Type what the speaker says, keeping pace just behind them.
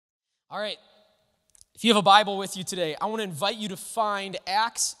All right, if you have a Bible with you today, I want to invite you to find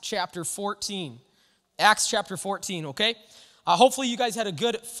Acts chapter 14. Acts chapter 14, okay? Hopefully you guys had a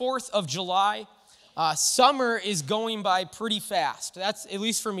good 4th of July. Summer is going by pretty fast. That's at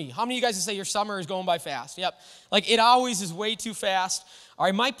least for me. How many of you guys would say your summer is going by fast? Yep. Like it always is way too fast. All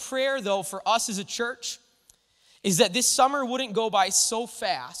right, my prayer though for us as a church is that this summer wouldn't go by so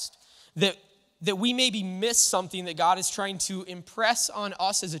fast that we maybe miss something that God is trying to impress on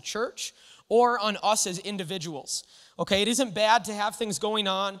us as a church or on us as individuals. Okay, it isn't bad to have things going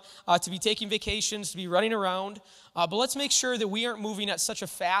on, to be taking vacations, to be running around, but let's make sure that we aren't moving at such a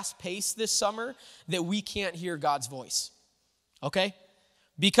fast pace this summer that we can't hear God's voice. Okay?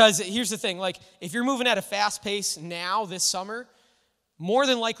 Because here's the thing, like if you're moving at a fast pace now this summer, more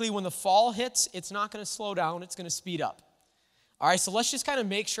than likely when the fall hits, it's not going to slow down, it's going to speed up. All right, so let's just kind of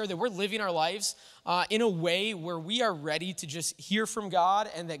make sure that we're living our lives in a way where we are ready to just hear from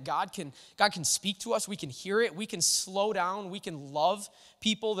God and that God can speak to us. We can hear it. We can slow down. We can love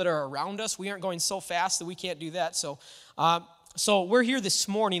people that are around us. We aren't going so fast that we can't do that. So we're here this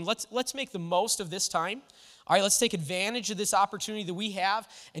morning. Let's make the most of this time. All right, let's take advantage of this opportunity that we have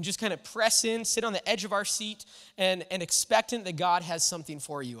and just kind of press in, sit on the edge of our seat, and expectant that God has something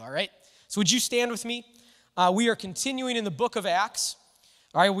for you, all right? So would you stand with me? We are continuing in the book of Acts.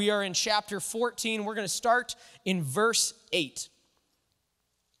 All right, we are in chapter 14. We're going to start in verse 8.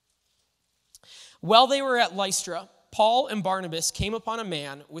 While they were at Lystra, Paul and Barnabas came upon a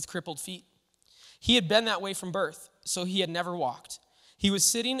man with crippled feet. He had been that way from birth, so he had never walked. He was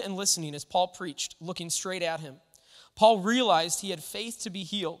sitting and listening as Paul preached, looking straight at him. Paul realized he had faith to be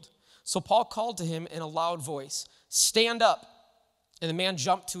healed, so Paul called to him in a loud voice, "Stand up!" And the man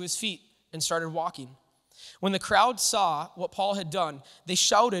jumped to his feet and started walking. When the crowd saw what Paul had done, they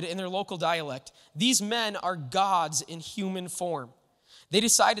shouted in their local dialect, "These men are gods in human form." They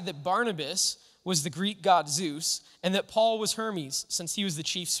decided that Barnabas was the Greek god Zeus and that Paul was Hermes, since he was the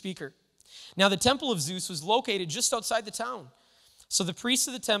chief speaker. Now the temple of Zeus was located just outside the town. So the priests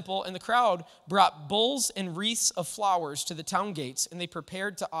of the temple and the crowd brought bulls and wreaths of flowers to the town gates, and they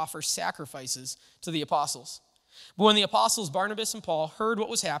prepared to offer sacrifices to the apostles. But when the apostles Barnabas and Paul heard what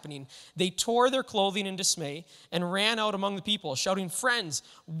was happening, they tore their clothing in dismay and ran out among the people, shouting, "Friends,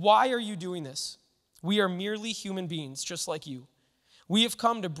 why are you doing this? We are merely human beings, just like you. We have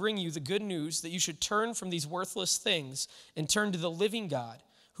come to bring you the good news that you should turn from these worthless things and turn to the living God,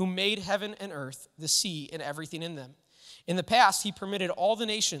 who made heaven and earth, the sea, and everything in them. In the past, he permitted all the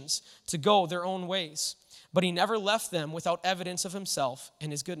nations to go their own ways, but he never left them without evidence of himself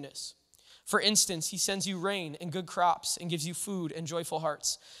and his goodness. For instance, he sends you rain and good crops and gives you food and joyful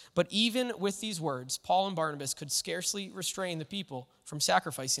hearts." But even with these words, Paul and Barnabas could scarcely restrain the people from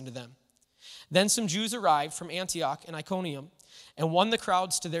sacrificing to them. Then some Jews arrived from Antioch and Iconium and won the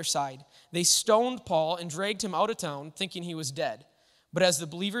crowds to their side. They stoned Paul and dragged him out of town, thinking he was dead. But as the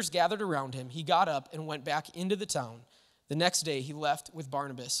believers gathered around him, he got up and went back into the town. The next day, he left with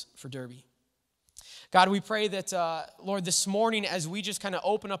Barnabas for Derbe. God, we pray that, Lord, this morning as we just kind of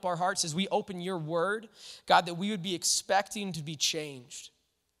open up our hearts, as we open your word, God, that we would be expecting to be changed.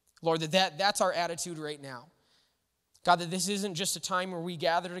 Lord, that's our attitude right now. God, that this isn't just a time where we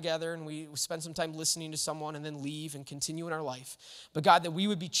gather together and we spend some time listening to someone and then leave and continue in our life. But God, that we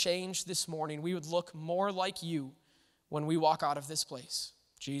would be changed this morning. We would look more like you when we walk out of this place.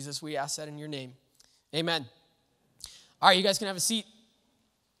 Jesus, we ask that in your name. Amen. All right, you guys can have a seat.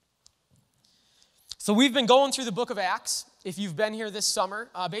 So we've been going through the book of Acts, if you've been here this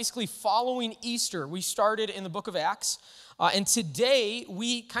summer, basically following Easter. We started in the book of Acts, and today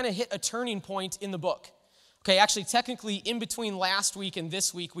we kind of hit a turning point in the book. Okay, actually, technically, in between last week and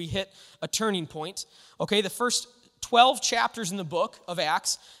this week, we hit a turning point. Okay, the first 12 chapters in the book of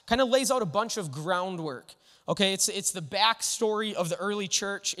Acts kind of lays out a bunch of groundwork. Okay, it's the backstory of the early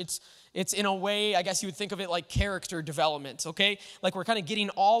church. It's in a way, I guess you would think of it like character development, okay? Like we're kind of getting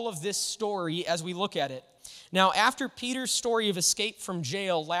all of this story as we look at it. Now, after Peter's story of escape from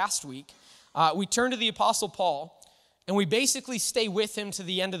jail last week, we turn to the Apostle Paul, and we basically stay with him to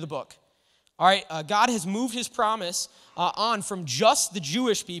the end of the book. All right, God has moved his promise on from just the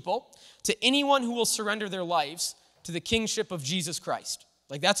Jewish people to anyone who will surrender their lives to the kingship of Jesus Christ.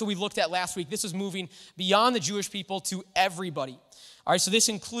 Like that's what we looked at last week. This is moving beyond the Jewish people to everybody. All right, so this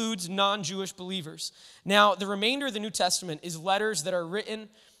includes non-Jewish believers. Now, the remainder of the New Testament is letters that are written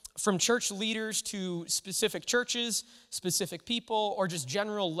from church leaders to specific churches, specific people, or just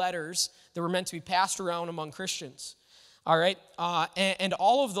general letters that were meant to be passed around among Christians. All right, and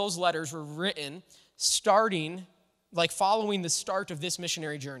all of those letters were written starting, like following the start of this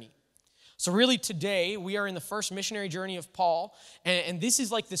missionary journey. So really today, we are in the first missionary journey of Paul, and this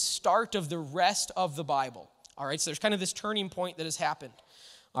is like the start of the rest of the Bible. All right, so there's kind of this turning point that has happened.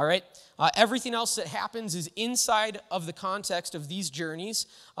 All right, everything else that happens is inside of the context of these journeys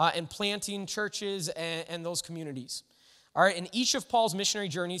and planting churches and those communities. All right, and each of Paul's missionary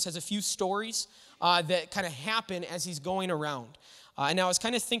journeys has a few stories that kind of happen as he's going around. And I was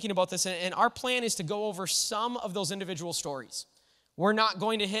kind of thinking about this, and our plan is to go over some of those individual stories. We're not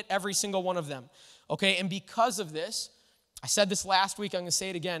going to hit every single one of them, okay? And because of this, I said this last week, I'm going to say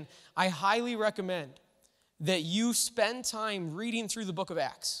it again, I highly recommend that you spend time reading through the book of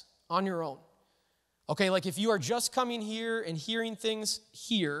Acts on your own. Okay, like if you are just coming here and hearing things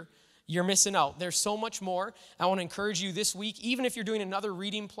here, you're missing out. There's so much more. I want to encourage you this week, even if you're doing another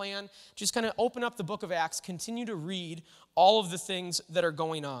reading plan, just kind of open up the book of Acts, continue to read all of the things that are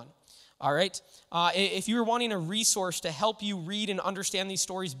going on. All right? If you're wanting a resource to help you read and understand these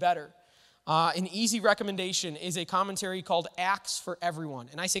stories better, an easy recommendation is a commentary called Acts for Everyone.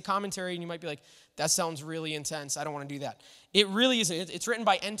 And I say commentary, and you might be like, that sounds really intense. I don't want to do that. It really is. It's written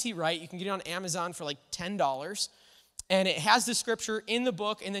by N.T. Wright. You can get it on Amazon for like $10. And it has the scripture in the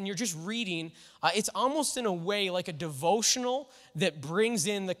book, and then you're just reading. It's almost in a way like a devotional that brings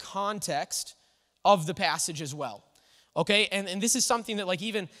in the context of the passage as well. Okay, and this is something that like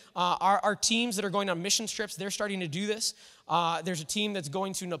even our teams that are going on mission trips, they're starting to do this. There's a team that's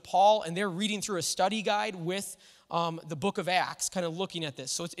going to Nepal, and they're reading through a study guide with the book of Acts, kind of looking at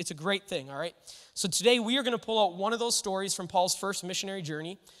this. So it's a great thing, all right? So today we are going to pull out one of those stories from Paul's first missionary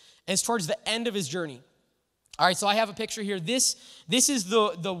journey, and it's towards the end of his journey. All right, so I have a picture here. This is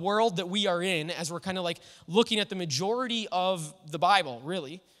the world that we are in as we're kind of like looking at the majority of the Bible,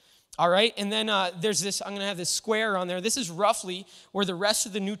 really. All right, and then there's this, I'm going to have this square on there. This is roughly where the rest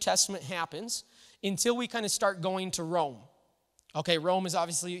of the New Testament happens until we kind of start going to Rome. Okay, Rome is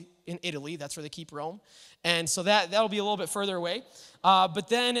obviously in Italy. That's where they keep Rome. And so that'll be a little bit further away. But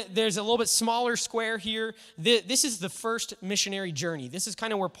then there's a little bit smaller square here. This is the first missionary journey. This is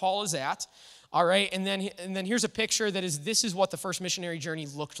kind of where Paul is at. All right, and then here's a picture this is what the first missionary journey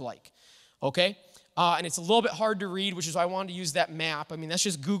looked like. Okay? And it's a little bit hard to read, which is why I wanted to use that map. I mean, that's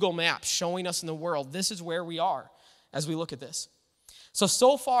just Google Maps showing us in the world. This is where we are as we look at this.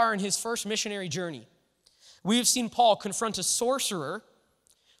 So far in his first missionary journey, we have seen Paul confront a sorcerer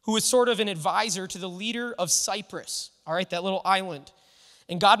who was sort of an advisor to the leader of Cyprus, all right, that little island.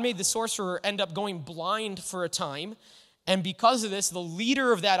 And God made the sorcerer end up going blind for a time. And because of this, the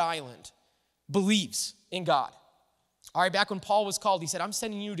leader of that island believes in God. All right, back when Paul was called, he said, I'm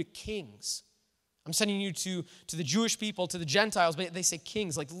sending you to kings. I'm sending you to the Jewish people, to the Gentiles, but they say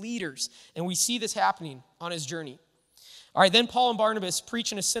kings, like leaders. And we see this happening on his journey. All right, then Paul and Barnabas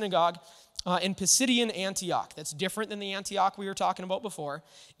preach in a synagogue in Pisidian Antioch. That's different than the Antioch we were talking about before.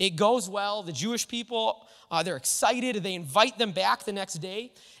 It goes well. The Jewish people, they're excited. They invite them back the next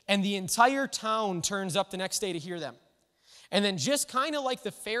day, and the entire town turns up the next day to hear them. And then just kind of like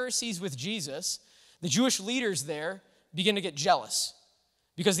the Pharisees with Jesus, the Jewish leaders there begin to get jealous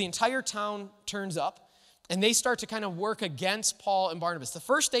because the entire town turns up, and they start to kind of work against Paul and Barnabas. The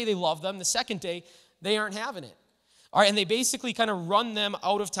first day they love them. The second day, they aren't having it. All right, and they basically kind of run them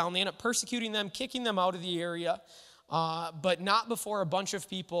out of town. They end up persecuting them, kicking them out of the area, but not before a bunch of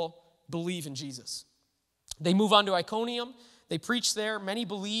people believe in Jesus. They move on to Iconium. They preach there. Many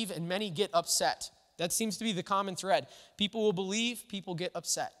believe, and many get upset. That seems to be the common thread. People will believe, people get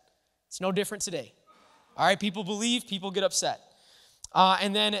upset. It's no different today. All right, people believe, people get upset.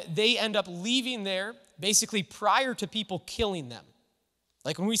 And then they end up leaving there basically prior to people killing them.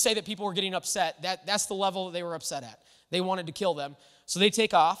 Like when we say that people were getting upset, that's the level that they were upset at. They wanted to kill them. So they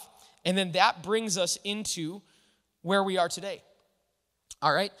take off, and then that brings us into where we are today.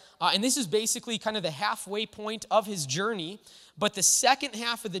 All right? And this is basically kind of the halfway point of his journey, but the second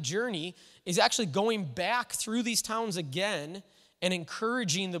half of the journey is actually going back through these towns again and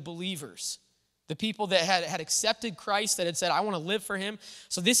encouraging the believers, the people that had accepted Christ, that had said, I want to live for him.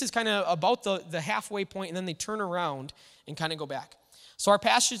 So this is kind of about the halfway point, and then they turn around and kind of go back. So our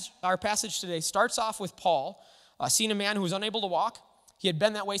passage today starts off with Paul seeing a man who was unable to walk. He had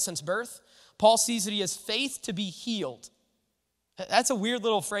been that way since birth. Paul sees that he has faith to be healed. That's a weird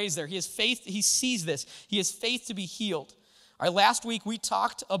little phrase there. He has faith. He sees this. He has faith to be healed. All right, last week we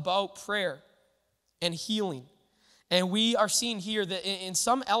talked about prayer and healing. And we are seeing here that in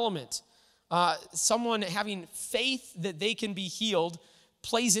some element, someone having faith that they can be healed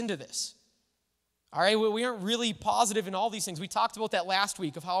plays into this. All right, we aren't really positive in all these things. We talked about that last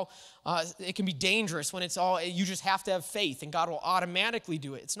week of how it can be dangerous when it's all, you just have to have faith and God will automatically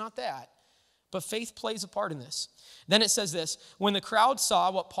do it. It's not that. But faith plays a part in this. Then it says this, when the crowd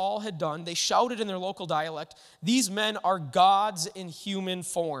saw what Paul had done, they shouted in their local dialect, "These men are gods in human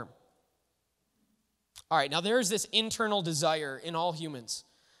form." All right, now there's this internal desire in all humans,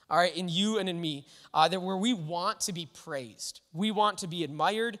 all right, in you and in me, that where we want to be praised. We want to be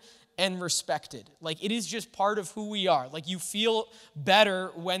admired and respected. Like, it is just part of who we are. Like, you feel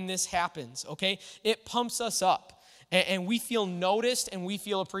better when this happens, okay? It pumps us up, and we feel noticed and we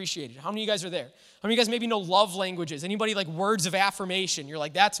feel appreciated. How many of you guys are there? How many of you guys maybe know love languages? Anybody like words of affirmation? You're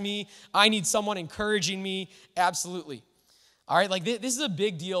like, that's me. I need someone encouraging me. Absolutely. All right, like this is a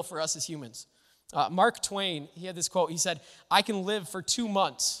big deal for us as humans. Mark Twain, he had this quote. He said, "I can live for 2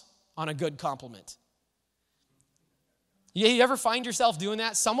 months on a good compliment." You ever find yourself doing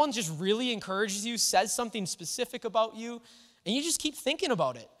that? Someone just really encourages you, says something specific about you, and you just keep thinking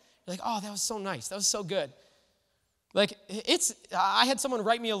about it. You're like, oh, that was so nice. That was so good. Like, I had someone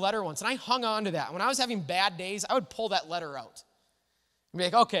write me a letter once, and I hung on to that. When I was having bad days, I would pull that letter out and be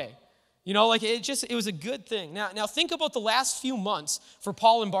like, okay. You know, like it was a good thing. Now think about the last few months for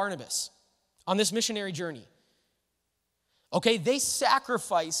Paul and Barnabas on this missionary journey. Okay, they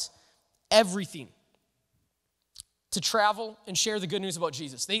sacrifice everything to travel and share the good news about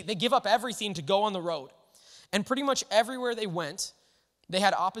Jesus. They give up everything to go on the road. And pretty much everywhere they went, they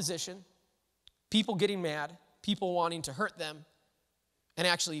had opposition, people getting mad, people wanting to hurt them, and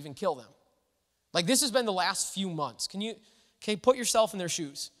actually even kill them. Like, this has been the last few months. Okay, put yourself in their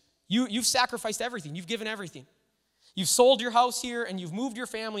shoes. You've sacrificed everything. You've given everything. You've sold your house here, and you've moved your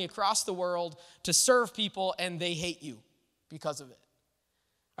family across the world to serve people, and they hate you because of it.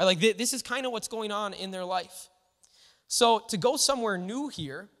 All right, like, this is kind of what's going on in their life. So to go somewhere new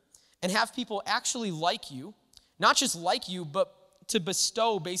here and have people actually like you, not just like you, but to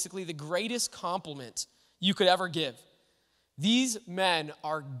bestow basically the greatest compliment you could ever give. These men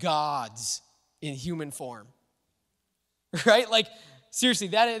are gods in human form. Right? Like, seriously,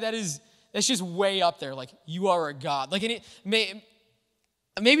 that's just way up there. Like, you are a god. Like,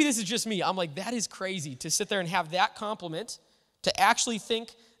 maybe this is just me. I'm like, that is crazy to sit there and have that compliment, to actually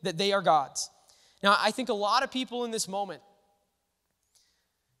think that they are gods. Now, I think a lot of people in this moment,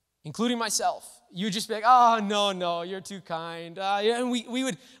 including myself, you would just be like, oh, no, you're too kind. And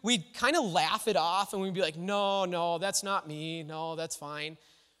we'd kind of laugh it off, and we'd be like, no, that's not me. No, that's fine.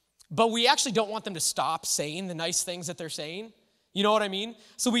 But we actually don't want them to stop saying the nice things that they're saying. You know what I mean?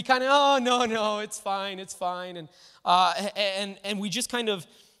 So we kind of, oh, no, it's fine. And we just kind of,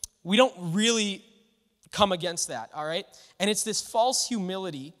 we don't really come against that, all right? And it's this false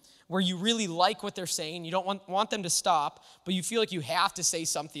humility where you really like what they're saying. You don't want them to stop, but you feel like you have to say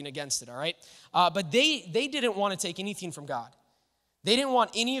something against it, all right? But they didn't want to take anything from God. They didn't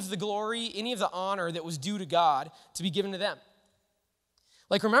want any of the glory, any of the honor that was due to God to be given to them.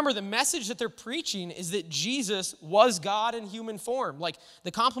 Like, remember, the message that they're preaching is that Jesus was God in human form. Like,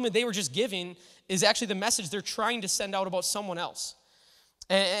 the compliment they were just giving is actually the message they're trying to send out about someone else.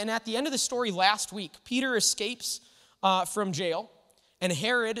 And at the end of the story last week, Peter escapes from jail. And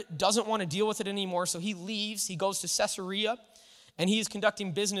Herod doesn't want to deal with it anymore, so he leaves. He goes to Caesarea, and he is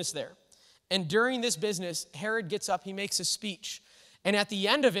conducting business there. And during this business, Herod gets up, he makes a speech. And at the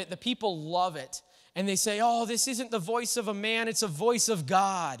end of it, the people love it. And they say, oh, this isn't the voice of a man, it's a voice of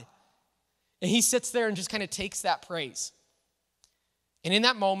God. And he sits there and just kind of takes that praise. And in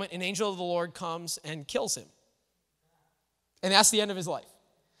that moment, an angel of the Lord comes and kills him. And that's the end of his life.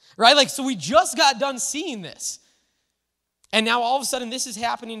 Right? Like, so we just got done seeing this. And now all of a sudden this is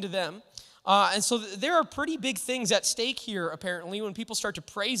happening to them. And so there are pretty big things at stake here, apparently, when people start to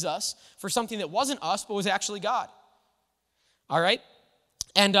praise us for something that wasn't us, but was actually God. All right?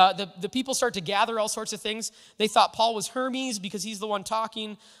 And the people start to gather all sorts of things. They thought Paul was Hermes because he's the one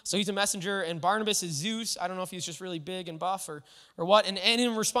talking, so he's a messenger, and Barnabas is Zeus. I don't know if he's just really big and buff or what. And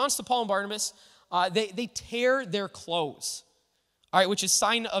in response to Paul and Barnabas, they tear their clothes, all right, which is a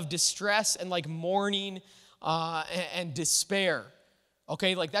sign of distress and like mourning and despair.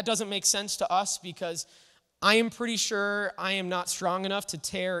 Okay, like that doesn't make sense to us because I am pretty sure I am not strong enough to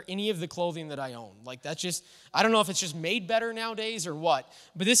tear any of the clothing that I own. Like that's just, I don't know if it's just made better nowadays or what,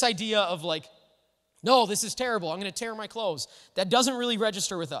 but this idea of like, no, this is terrible, I'm going to tear my clothes, that doesn't really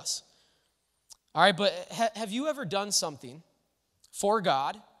register with us. All right, but have you ever done something for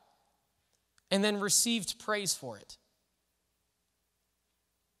God and then received praise for it?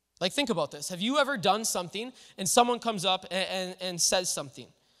 Like, think about this. Have you ever done something and someone comes up and says something?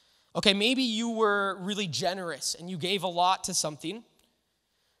 Okay, maybe you were really generous and you gave a lot to something.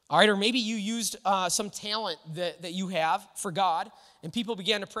 All right, or maybe you used some talent that you have for God and people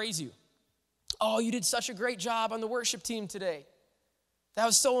began to praise you. Oh, you did such a great job on the worship team today. That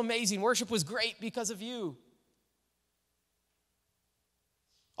was so amazing. Worship was great because of you.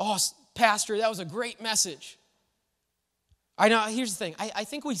 Oh, Pastor, that was a great message. I know, here's the thing. I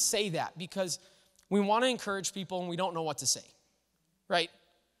think we say that because we want to encourage people and we don't know what to say, right?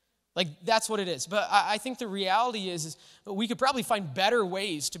 Like, that's what it is. But I think the reality is we could probably find better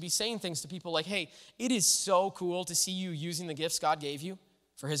ways to be saying things to people like, hey, it is so cool to see you using the gifts God gave you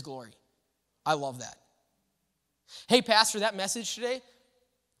for his glory. I love that. Hey, Pastor, that message today,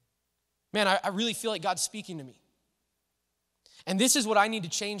 man, I really feel like God's speaking to me. And this is what I need to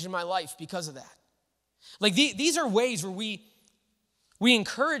change in my life because of that. Like, these are ways where we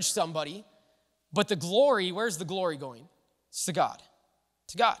encourage somebody, but the glory, where's the glory going? It's to God.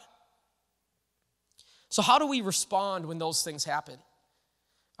 To God. So how do we respond when those things happen?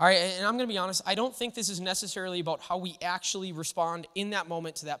 All right, and I'm going to be honest, I don't think this is necessarily about how we actually respond in that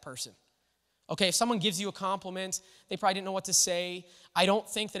moment to that person. Okay, if someone gives you a compliment, they probably didn't know what to say. I don't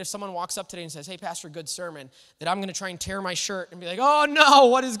think that if someone walks up today and says, hey, Pastor, good sermon, that I'm going to try and tear my shirt and be like, oh, no,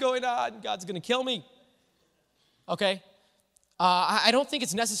 what is going on? God's going to kill me. Okay? I don't think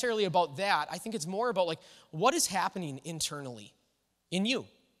it's necessarily about that. I think it's more about, like, what is happening internally in you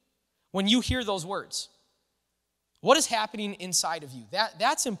when you hear those words? What is happening inside of you?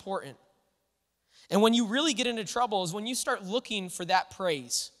 That's important. And when you really get into trouble is when you start looking for that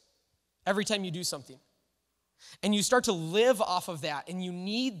praise every time you do something. And you start to live off of that, and you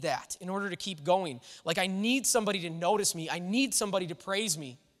need that in order to keep going. Like, I need somebody to notice me. I need somebody to praise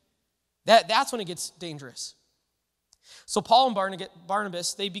me. That's when it gets dangerous. So Paul and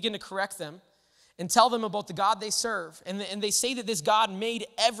Barnabas, they begin to correct them and tell them about the God they serve. And they say that this God made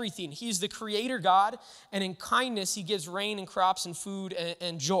everything. He's the creator God, and in kindness, he gives rain and crops and food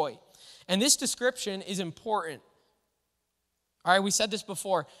and joy. And this description is important. All right, we said this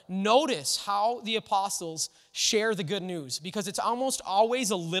before. Notice how the apostles share the good news, because it's almost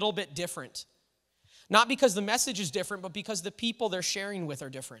always a little bit different. Not because the message is different, but because the people they're sharing with are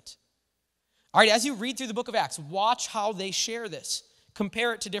different. All right, as you read through the book of Acts, watch how they share this.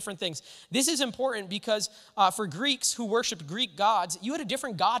 Compare it to different things. This is important because for Greeks who worshiped Greek gods, you had a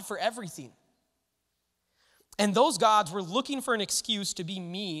different God for everything. And those gods were looking for an excuse to be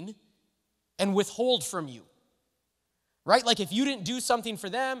mean and withhold from you. Right? Like, if you didn't do something for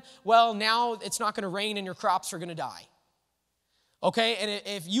them, well, now it's not going to rain and your crops are going to die. Okay? And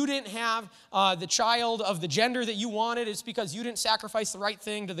if you didn't have the child of the gender that you wanted, it's because you didn't sacrifice the right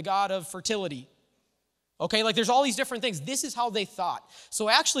thing to the god of fertility. Okay? Like, there's all these different things. This is how they thought. So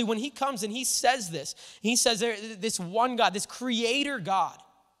actually, when he comes and he says this this one God, this creator God,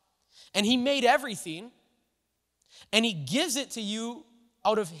 and he made everything, and he gives it to you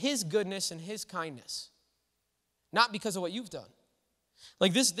out of his goodness and his kindness. Not because of what you've done.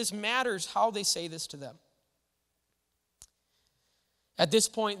 Like, this matters how they say this to them. At this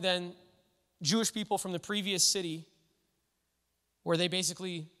point, then, Jewish people from the previous city, where they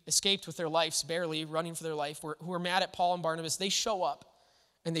basically escaped with their lives, barely running for their life, who were mad at Paul and Barnabas, they show up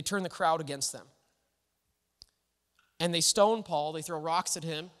and they turn the crowd against them. And they stone Paul, they throw rocks at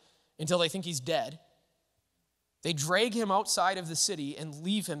him until they think he's dead. They drag him outside of the city and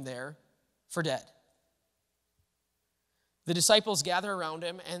leave him there for dead. The disciples gather around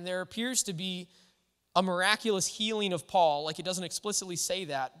him, and there appears to be a miraculous healing of Paul. Like, it doesn't explicitly say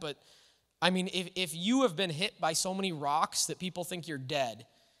that, but I mean, if you have been hit by so many rocks that people think you're dead,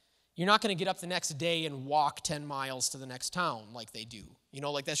 you're not going to get up the next day and walk 10 miles to the next town like they do. You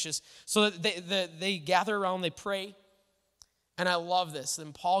know, like, that's just, so they gather around, they pray, and I love this.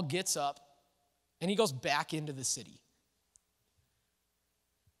 Then Paul gets up, and he goes back into the city.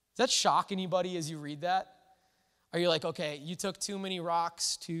 Does that shock anybody as you read that? Are you like, okay, you took too many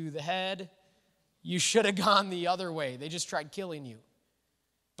rocks to the head. You should have gone the other way. They just tried killing you.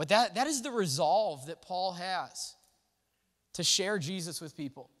 But that is the resolve that Paul has to share Jesus with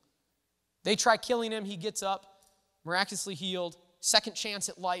people. They try killing him. He gets up, miraculously healed, second chance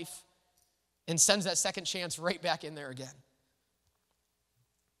at life, and sends that second chance right back in there again.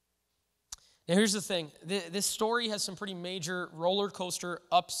 Now, here's the thing. This story has some pretty major roller coaster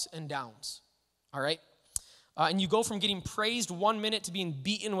ups and downs. All right? And you go from getting praised 1 minute to being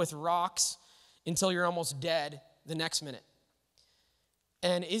beaten with rocks until you're almost dead the next minute.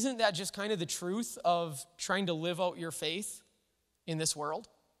 And isn't that just kind of the truth of trying to live out your faith in this world?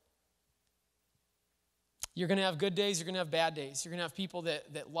 You're going to have good days, you're going to have bad days. You're going to have people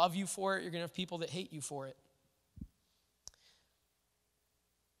that love you for it, you're going to have people that hate you for it.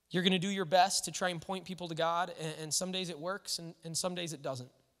 You're going to do your best to try and point people to God, and some days it works, and some days it doesn't.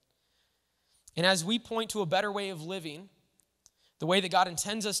 And as we point to a better way of living, the way that God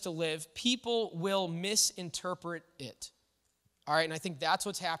intends us to live, people will misinterpret it. All right, and I think that's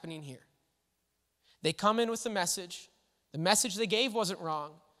what's happening here. They come in with the message. The message they gave wasn't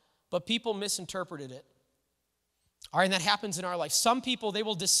wrong, but people misinterpreted it. All right, and that happens in our life. Some people, they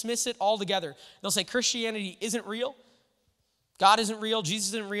will dismiss it altogether. They'll say Christianity isn't real. God isn't real.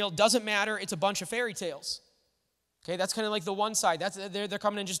 Jesus isn't real. Doesn't matter. It's a bunch of fairy tales. Okay, that's kind of like the one side. They're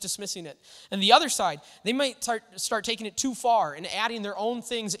coming and just dismissing it. And the other side, they might start taking it too far and adding their own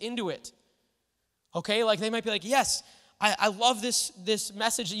things into it. Okay, like they might be like, yes, I love this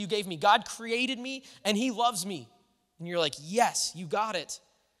message that you gave me. God created me and he loves me. And you're like, yes, you got it.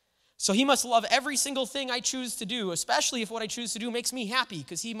 So he must love every single thing I choose to do, especially if what I choose to do makes me happy,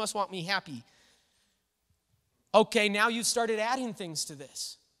 because he must want me happy. Okay, now you've started adding things to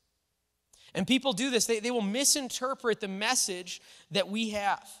this. And people do this. They will misinterpret the message that we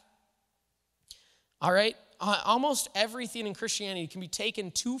have. All right? Almost everything in Christianity can be taken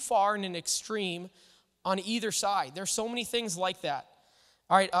too far in an extreme on either side. There's so many things like that.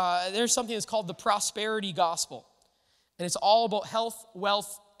 All right, there's something that's called the prosperity gospel. And it's all about health,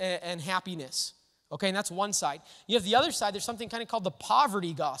 wealth, and happiness. Okay, and that's one side. You have the other side, there's something kind of called the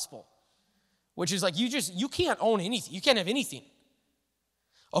poverty gospel, which is like you can't own anything. You can't have anything.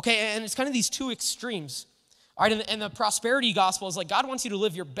 Okay, and it's kind of these two extremes. All right, and the prosperity gospel is like God wants you to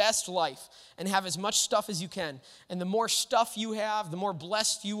live your best life and have as much stuff as you can. And the more stuff you have, the more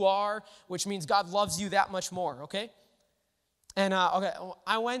blessed you are, which means God loves you that much more, okay? And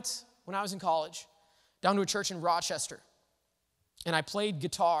I went, when I was in college, down to a church in Rochester. And I played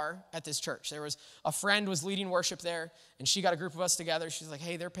guitar at this church. There was a friend was leading worship there, and she got a group of us together. She's like,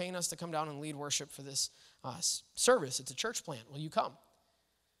 hey, they're paying us to come down and lead worship for this service. It's a church plant. Will you come?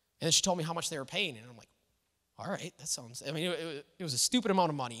 And then she told me how much they were paying, and I'm like, all right, that sounds, I mean, it was a stupid amount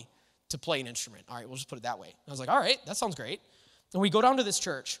of money to play an instrument. All right, we'll just put it that way. And I was like, all right, that sounds great. And we go down to this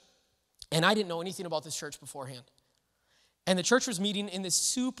church, and I didn't know anything about this church beforehand. And the church was meeting in this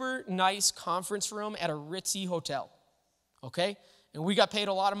super nice conference room at a ritzy hotel, okay? And we got paid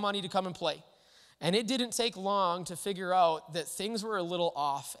a lot of money to come and play. And it didn't take long to figure out that things were a little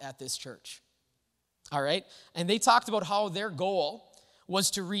off at this church, all right? And they talked about how their goal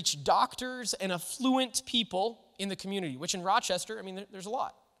was to reach doctors and affluent people in the community, which in Rochester, I mean, there's a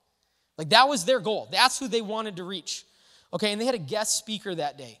lot. Like, that was their goal. That's who they wanted to reach. Okay, and they had a guest speaker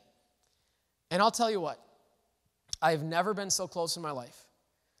that day. And I'll tell you what, I have never been so close in my life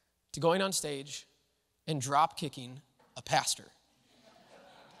to going on stage and drop kicking a pastor.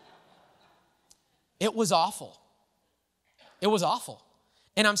 It was awful. It was awful.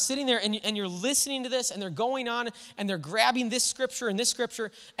 And I'm sitting there, and you're listening to this, and they're going on, and they're grabbing this scripture and this scripture,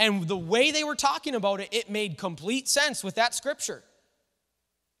 and the way they were talking about it, it made complete sense with that scripture.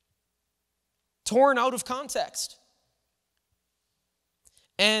 Torn out of context.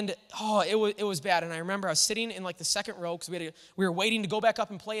 And, it was bad. And I remember I was sitting in like the second row, because we were waiting to go back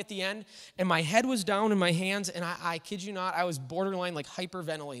up and play at the end, and my head was down in my hands, and I kid you not, I was borderline like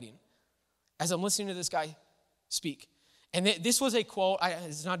hyperventilating as I'm listening to this guy speak. And this was a quote,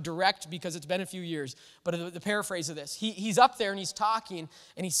 it's not direct because it's been a few years, but the paraphrase of this. He's up there and he's talking,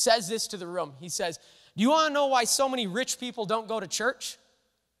 and he says this to the room. He says, do you want to know why so many rich people don't go to church?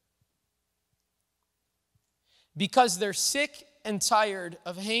 Because they're sick and tired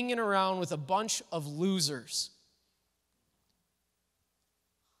of hanging around with a bunch of losers.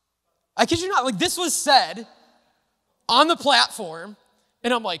 I kid you not, like this was said on the platform,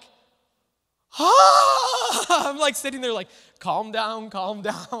 and I'm like, I'm like sitting there like, calm down, calm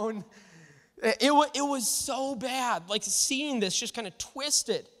down. It was so bad, like seeing this just kind of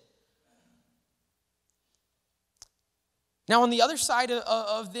twisted. Now on the other side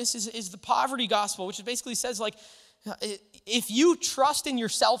of this is the poverty gospel, which basically says like, if you trust in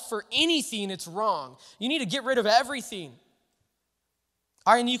yourself for anything, it's wrong. You need to get rid of everything.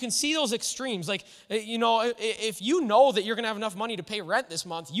 All right, and you can see those extremes. Like, you know, if you know that you're going to have enough money to pay rent this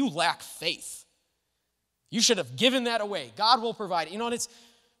month, you lack faith. You should have given that away. God will provide. You know, and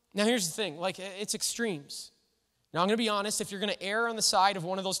now here's the thing, like it's extremes. Now I'm going to be honest, if you're going to err on the side of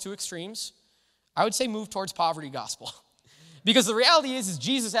one of those two extremes, I would say move towards poverty gospel. Because the reality is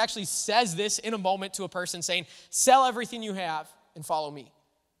Jesus actually says this in a moment to a person saying, sell everything you have and follow me.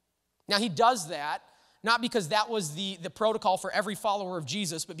 Now he does that, not because that was the protocol for every follower of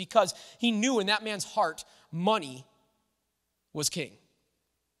Jesus, but because he knew in that man's heart, money was king.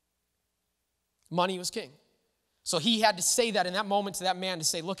 Money was king. So he had to say that in that moment to that man to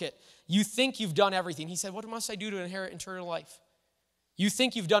say, look you think you've done everything. He said, what must I do to inherit eternal life? You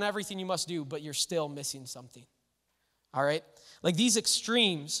think you've done everything you must do, but you're still missing something. All right? Like these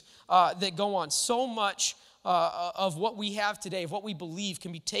extremes that go on, so much of what we have today, of what we believe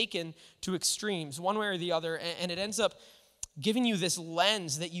can be taken to extremes, one way or the other, and it ends up giving you this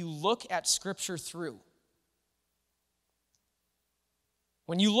lens that you look at Scripture through.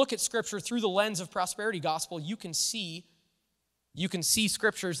 When you look at Scripture through the lens of prosperity gospel, you can see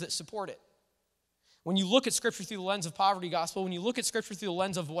Scriptures that support it. When you look at Scripture through the lens of poverty gospel, when you look at Scripture through the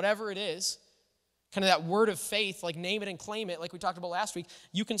lens of whatever it is, kind of that word of faith, like name it and claim it, like we talked about last week,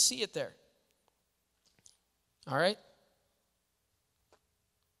 you can see it there. All right?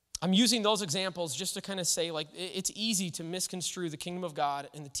 I'm using those examples just to kind of say, like, it's easy to misconstrue the kingdom of God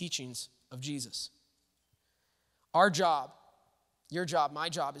and the teachings of Jesus. Our job, your job, my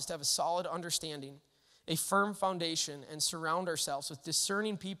job, is to have a solid understanding, a firm foundation, and surround ourselves with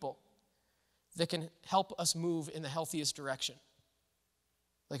discerning people that can help us move in the healthiest direction.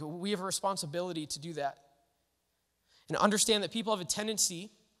 Like, we have a responsibility to do that. And understand that people have a tendency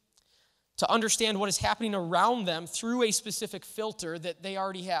to understand what is happening around them through a specific filter that they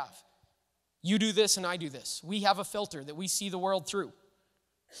already have. You do this and I do this. We have a filter that we see the world through.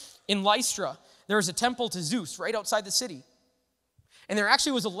 In Lystra, there was a temple to Zeus right outside the city. And there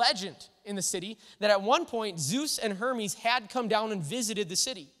actually was a legend in the city that at one point Zeus and Hermes had come down and visited the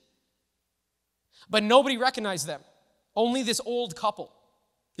city. But nobody recognized them. Only this old couple.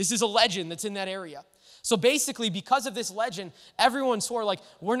 This is a legend that's in that area. So basically, because of this legend, everyone swore, like,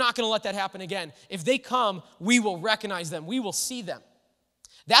 we're not going to let that happen again. If they come, we will recognize them. We will see them.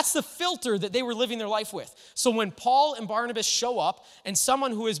 That's the filter that they were living their life with. So when Paul and Barnabas show up and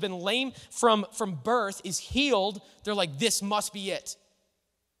someone who has been lame from birth is healed, they're like, this must be it.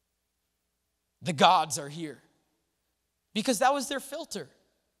 The gods are here. Because that was their filter.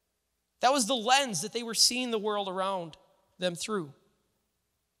 That was the lens that they were seeing the world around them through.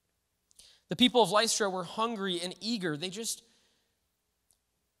 The people of Lystra were hungry and eager. They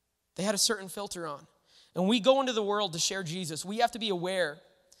had a certain filter on. And we go into the world to share Jesus. We have to be aware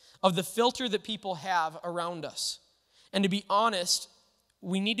of the filter that people have around us. And to be honest,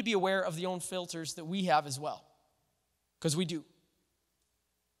 we need to be aware of the own filters that we have as well. Because we do.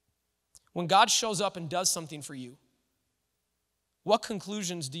 When God shows up and does something for you, what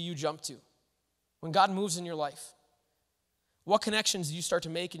conclusions do you jump to? When God moves in your life, what connections do you start to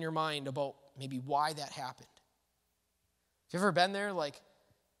make in your mind about maybe why that happened? Have you ever been there? Like,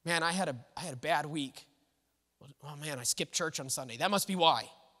 man, I had a bad week. Oh man, I skipped church on Sunday. That must be why.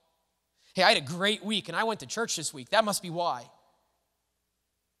 Hey, I had a great week and I went to church this week. That must be why.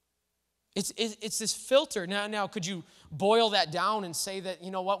 It's this filter. Now, could you boil that down and say that,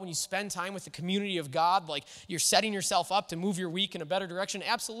 you know what, when you spend time with the community of God, like you're setting yourself up to move your week in a better direction?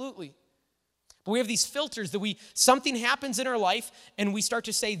 Absolutely. But we have these filters that something happens in our life and we start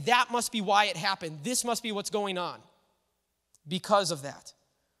to say, that must be why it happened. This must be what's going on because of that.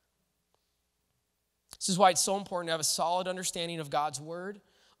 This is why it's so important to have a solid understanding of God's word,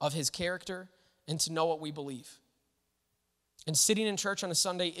 of his character, and to know what we believe. And sitting in church on a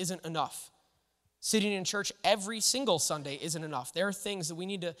Sunday isn't enough. Sitting in church every single Sunday isn't enough. There are things that we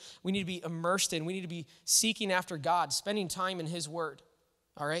need to be immersed in. We need to be seeking after God, spending time in his word.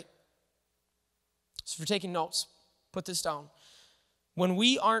 All right? So if you're taking notes, put this down. When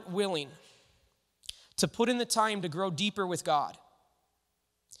we aren't willing to put in the time to grow deeper with God,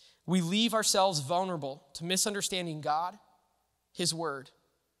 we leave ourselves vulnerable to misunderstanding God, his word,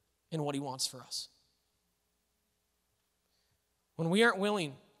 and what he wants for us. When we aren't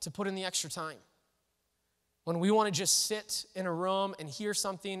willing to put in the extra time, when we want to just sit in a room and hear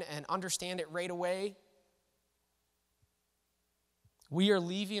something and understand it right away, we are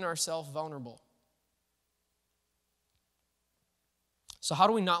leaving ourselves vulnerable. So how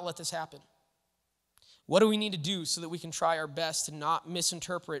do we not let this happen? What do we need to do so that we can try our best to not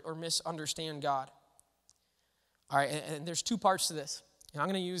misinterpret or misunderstand God? All right, and there's two parts to this. And I'm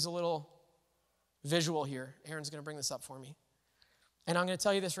going to use a little visual here. Aaron's going to bring this up for me. And I'm going to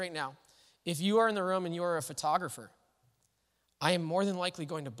tell you this right now. If you are in the room and you are a photographer, I am more than likely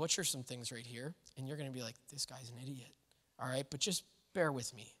going to butcher some things right here. And you're going to be like, this guy's an idiot. All right, but just bear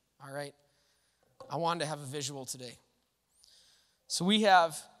with me. All right? I wanted to have a visual today. So we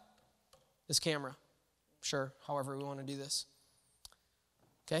have this camera. Sure, however we want to do this.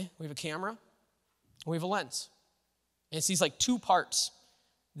 Okay, we have a camera. We have a lens. And it's these like two parts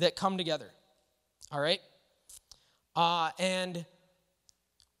that come together. All right? And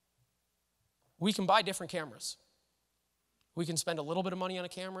we can buy different cameras. We can spend a little bit of money on a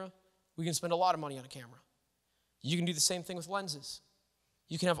camera. We can spend a lot of money on a camera. You can do the same thing with lenses.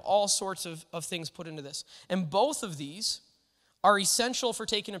 You can have all sorts of things put into this. And both of these are essential for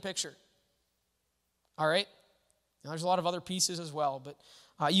taking a picture. All right? Now, there's a lot of other pieces as well, but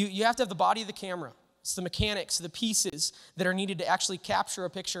you have to have the body of the camera. It's the mechanics, the pieces that are needed to actually capture a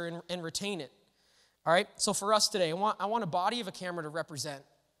picture and retain it. All right? So for us today, I want a body of a camera to represent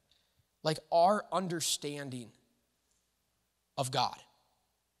like our understanding of God.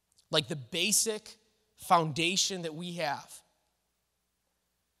 Like the basic foundation that we have.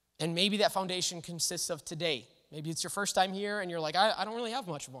 And maybe that foundation consists of today. Maybe it's your first time here and you're like, I don't really have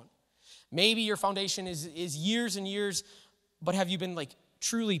much of one. Maybe your foundation is years and years, but have you been like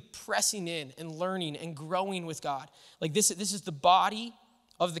truly pressing in and learning and growing with God? Like this is the body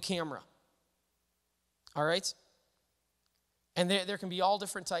of the camera. All right? And there can be all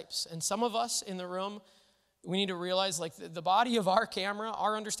different types. And some of us in the room, we need to realize like the body of our camera,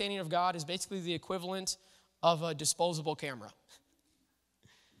 our understanding of God is basically the equivalent of a disposable camera.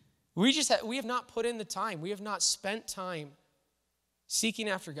 We have not put in the time. We have not spent time seeking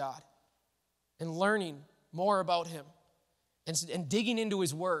after God and learning more about him and digging into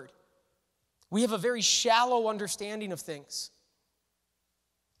his word. We have a very shallow understanding of things.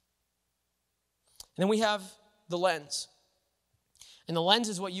 And then we have the lens. And the lens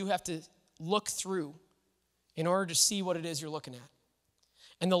is what you have to look through in order to see what it is you're looking at.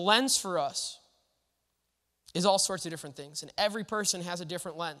 And the lens for us is all sorts of different things. And every person has a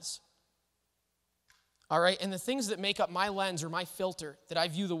different lens. All right? And the things that make up my lens or my filter that I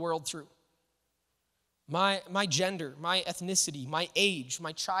view the world through. My gender, my ethnicity, my age,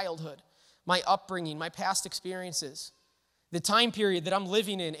 my childhood, my upbringing, my past experiences, the time period that I'm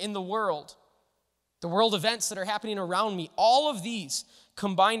living in the world events that are happening around me, all of these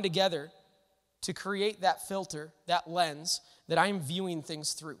combine together to create that filter, that lens that I'm viewing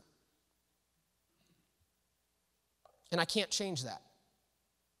things through. And I can't change that.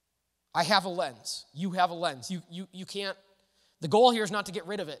 I have a lens. You have a lens. You can't, the goal here is not to get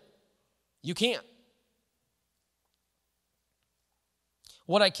rid of it. You can't.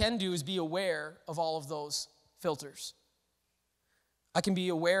 What I can do is be aware of all of those filters. I can be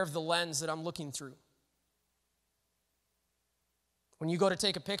aware of the lens that I'm looking through. When you go to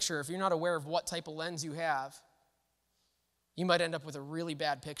take a picture, if you're not aware of what type of lens you have, you might end up with a really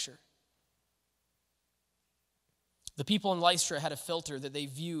bad picture. The people in Lystra had a filter that they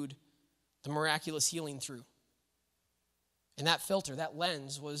viewed the miraculous healing through. And that filter, that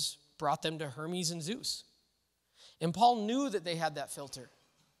lens, brought them to Hermes and Zeus. And Paul knew that they had that filter.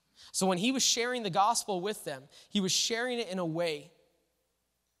 So when he was sharing the gospel with them, he was sharing it in a way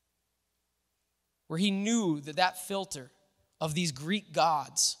where he knew that filter of these Greek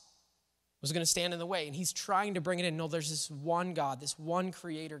gods was going to stand in the way. And he's trying to bring it in. No, there's this one God, this one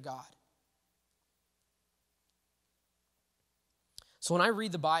creator God. So when I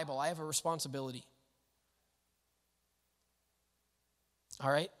read the Bible, I have a responsibility.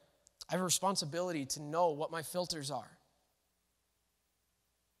 All right? I have a responsibility to know what my filters are.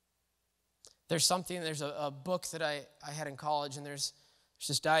 There's a book that I had in college, and there's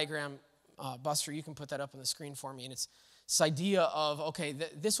this diagram. Buster, you can put that up on the screen for me. And it's this idea of, okay,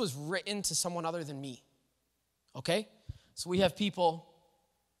 this was written to someone other than me. Okay? So we have people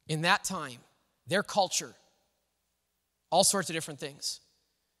in that time, their culture, all sorts of different things.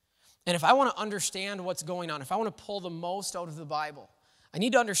 And if I want to understand what's going on, if I want to pull the most out of the Bible, I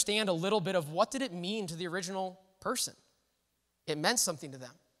need to understand a little bit of what did it mean to the original person. It meant something to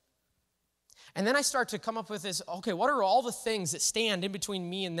them. And then I start to come up with this, okay, what are all the things that stand in between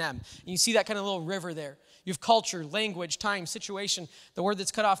me and them? And you see that kind of little river there. You have culture, language, time, situation. The word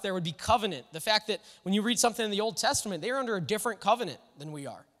that's cut off there would be covenant. The fact that when you read something in the Old Testament, they're under a different covenant than we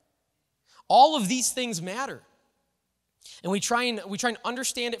are. All of these things matter. And we try and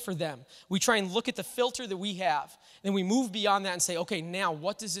understand it for them. We try and look at the filter that we have. Then we move beyond that and say, okay, now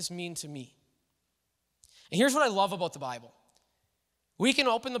what does this mean to me? And here's what I love about the Bible. We can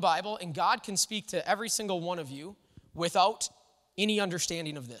open the Bible and God can speak to every single one of you without any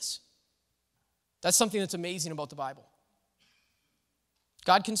understanding of this. That's something that's amazing about the Bible.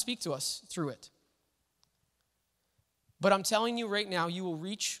 God can speak to us through it. But I'm telling you right now, you will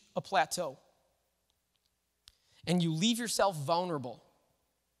reach a plateau. And you leave yourself vulnerable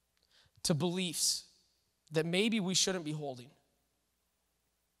to beliefs that maybe we shouldn't be holding.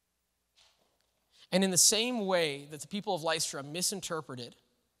 And in the same way that the people of Lystra misinterpreted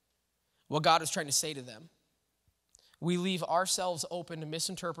what God was trying to say to them, we leave ourselves open to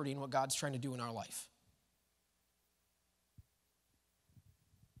misinterpreting what God's trying to do in our life.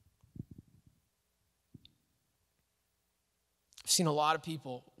 I've seen a lot of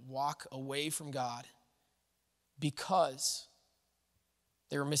people walk away from God because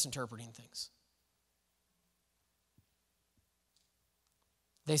they were misinterpreting things.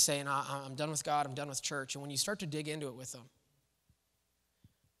 They say, I'm done with God, I'm done with church. And when you start to dig into it with them,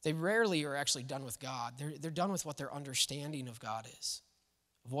 they rarely are actually done with God. They're done with what their understanding of God is,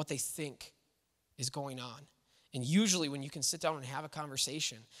 of what they think is going on. And usually when you can sit down and have a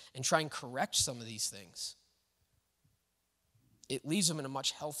conversation and try and correct some of these things, it leaves them in a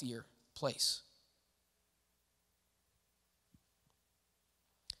much healthier place.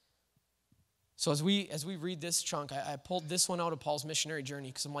 So as we read this chunk, I pulled this one out of Paul's missionary journey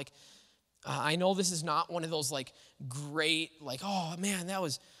because I'm like, I know this is not one of those like great, like, oh man, that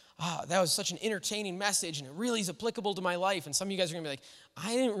was such an entertaining message and it really is applicable to my life. And some of you guys are gonna be like,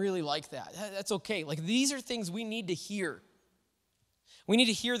 I didn't really like that. That's okay. Like these are things we need to hear. We need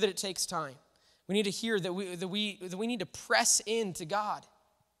to hear that it takes time. We need to hear that we need to press into God.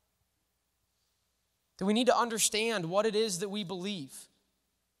 That we need to understand what it is that we believe.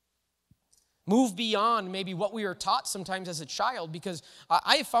 Move beyond maybe what we are taught sometimes as a child, because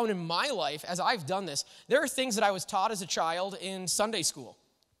I have found in my life, as I've done this, there are things that I was taught as a child in Sunday school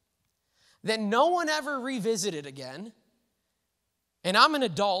that no one ever revisited again, and I'm an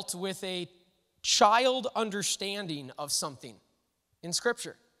adult with a child understanding of something in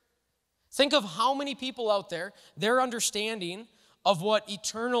Scripture. Think of how many people out there, their understanding of what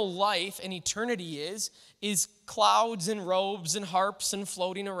eternal life and eternity is clouds and robes and harps and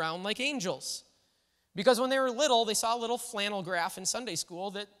floating around like angels. Because when they were little, they saw a little flannel graph in Sunday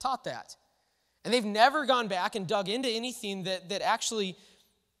school that taught that. And they've never gone back and dug into anything that actually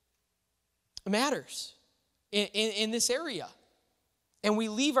matters in this area. And we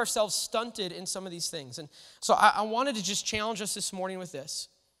leave ourselves stunted in some of these things. And so I wanted to just challenge us this morning with this.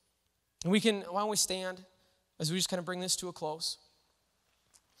 And why don't we stand as we just kind of bring this to a close.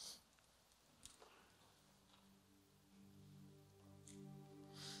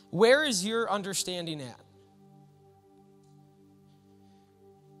 Where is your understanding at?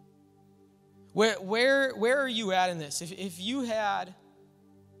 Where are you at in this? If you had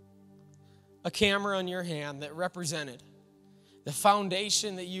a camera in your hand that represented the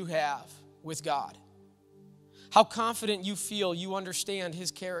foundation that you have with God, how confident you feel you understand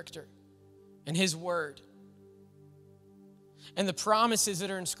His character and His word and the promises that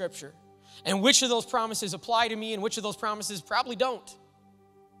are in Scripture, and which of those promises apply to me and which of those promises probably don't.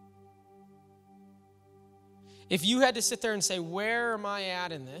 If you had to sit there and say, where am I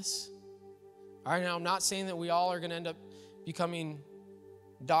at in this? All right, now I'm not saying that we all are going to end up becoming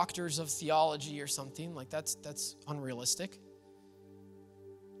doctors of theology or something. Like that's unrealistic.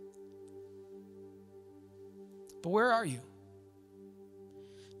 But where are you?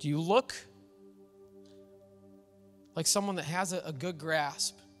 Do you look like someone that has a good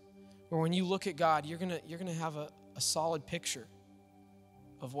grasp, where when you look at God, you're gonna have a solid picture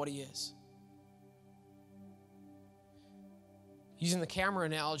of what He is? Using the camera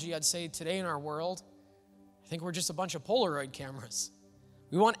analogy, I'd say today in our world, I think we're just a bunch of Polaroid cameras.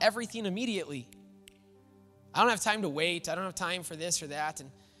 We want everything immediately. I don't have time to wait. I don't have time for this or that.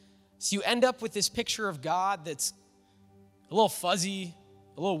 And so you end up with this picture of God that's a little fuzzy,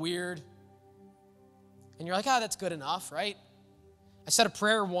 a little weird. And you're like, that's good enough, right? I said a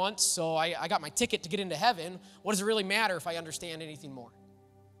prayer once, so I got my ticket to get into heaven. What does it really matter if I understand anything more?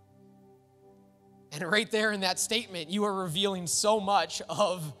 And right there in that statement, you are revealing so much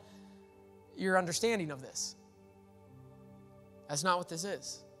of your understanding of this. That's not what this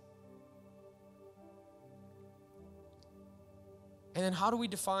is. And then how do we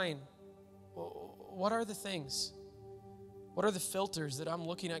define, what are the things? What are the filters that I'm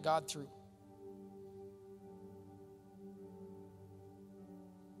looking at God through?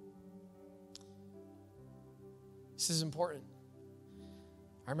 This is important.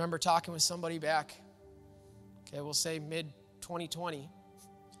 I remember talking with somebody back, we'll say mid-2020.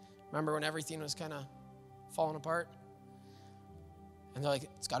 Remember when everything was kind of falling apart? And they're like,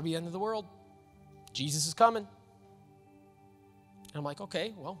 it's got to be the end of the world. Jesus is coming. And I'm like,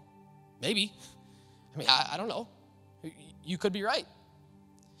 okay, well, maybe. I mean, I don't know. You could be right.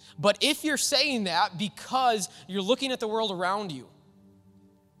 But if you're saying that because you're looking at the world around you,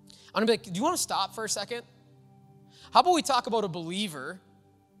 I'm going to be like, do you want to stop for a second? How about we talk about a believer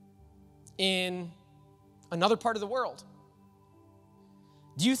in another part of the world?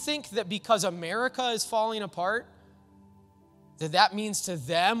 Do you think that because America is falling apart, that means to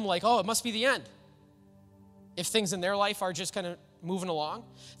them, like, it must be the end? If things in their life are just kind of moving along?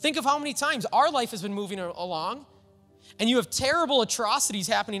 Think of how many times our life has been moving along, and you have terrible atrocities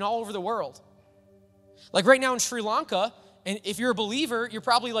happening all over the world. Like right now in Sri Lanka, and if you're a believer, you're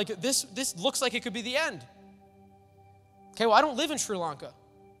probably like, this looks like it could be the end. Okay, well, I don't live in Sri Lanka,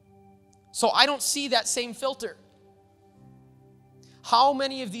 so I don't see that same filter. How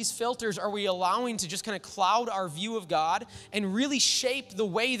many of these filters are we allowing to just kind of cloud our view of God and really shape the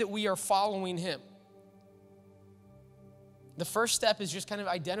way that we are following Him? the first step is just kind of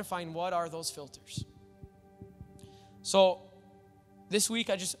identifying what are those filters. So this week,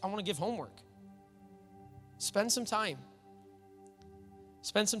 I want to give homework. Spend some time.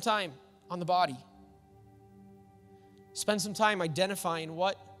 Spend some time on the body. Spend some time identifying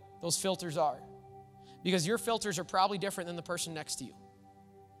what those filters are. Because your filters are probably different than the person next to you.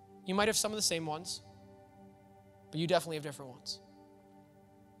 You might have some of the same ones, but you definitely have different ones.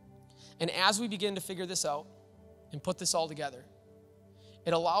 And as we begin to figure this out and put this all together,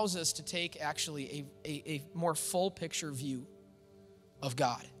 it allows us to take actually a more full picture view of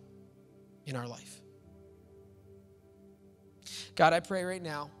God in our life. God, I pray right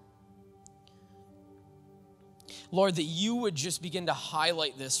now, Lord, that you would just begin to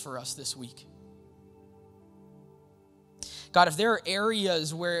highlight this for us this week. God, if there are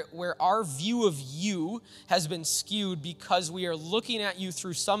areas where our view of you has been skewed because we are looking at you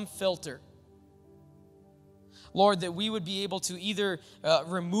through some filter, Lord, that we would be able to either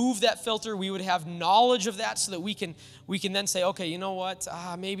remove that filter, we would have knowledge of that so that we can then say, okay, you know what,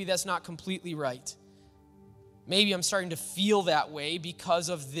 maybe that's not completely right. Maybe I'm starting to feel that way because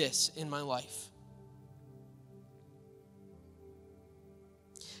of this in my life.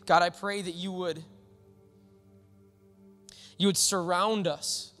 God, I pray that you would surround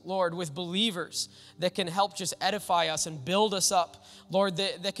us, Lord, with believers that can help just edify us and build us up, Lord,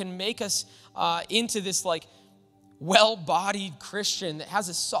 that can make us into this like well-bodied Christian that has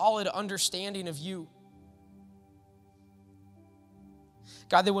a solid understanding of you.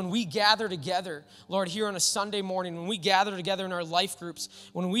 God, that when we gather together, Lord, here on a Sunday morning, when we gather together in our life groups,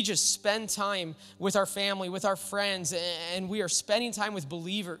 when we just spend time with our family, with our friends, and we are spending time with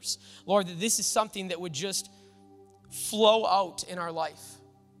believers, Lord, that this is something that would just flow out in our life.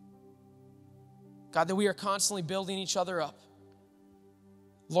 God, that we are constantly building each other up.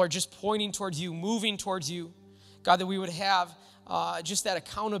 Lord, just pointing towards you, moving towards you. God, that we would have just that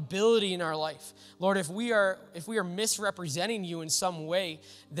accountability in our life. Lord, if we are misrepresenting you in some way,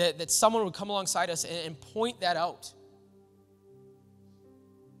 that someone would come alongside us and point that out.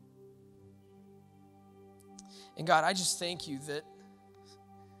 And God, I just thank you that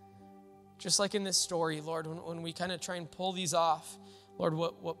just like in this story, Lord, when we kind of try and pull these off, Lord,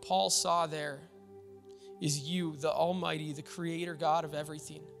 what Paul saw there is you, the Almighty, the Creator God of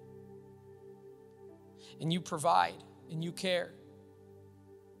everything. And you provide and you care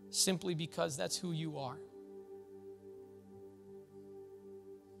simply because that's who you are.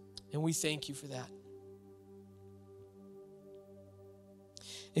 And we thank you for that.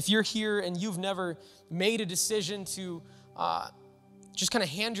 If you're here and you've never made a decision to just kind of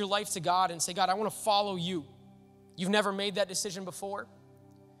hand your life to God and say, God, I want to follow you. You've never made that decision before,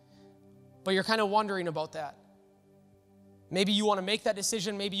 but you're kind of wondering about that. Maybe you want to make that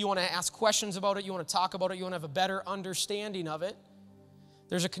decision. Maybe you want to ask questions about it. You want to talk about it. You want to have a better understanding of it.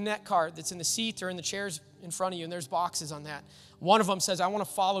 There's a Connect card that's in the seat or in the chairs in front of you, and there's boxes on that. One of them says, I want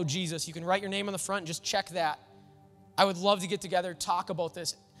to follow Jesus. You can write your name on the front and just check that. I would love to get together, talk about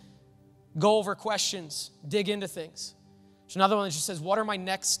this, go over questions, dig into things. There's another one that just says, what are my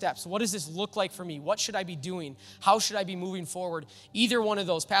next steps? What does this look like for me? What should I be doing? How should I be moving forward? Either one of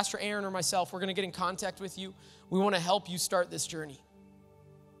those, Pastor Aaron or myself, we're going to get in contact with you. We want to help you start this journey.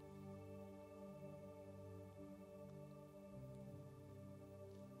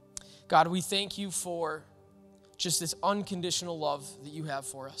 God, we thank you for just this unconditional love that you have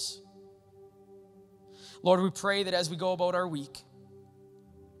for us. Lord, we pray that as we go about our week,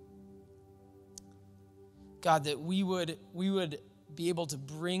 God, that we would be able to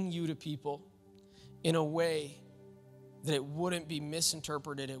bring you to people in a way that it wouldn't be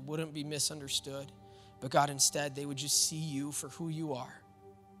misinterpreted, it wouldn't be misunderstood. But God, instead, they would just see you for who you are.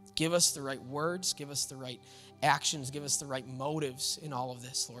 Give us the right words, give us the right actions, give us the right motives in all of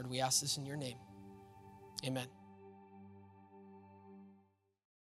this, Lord. We ask this in your name. Amen.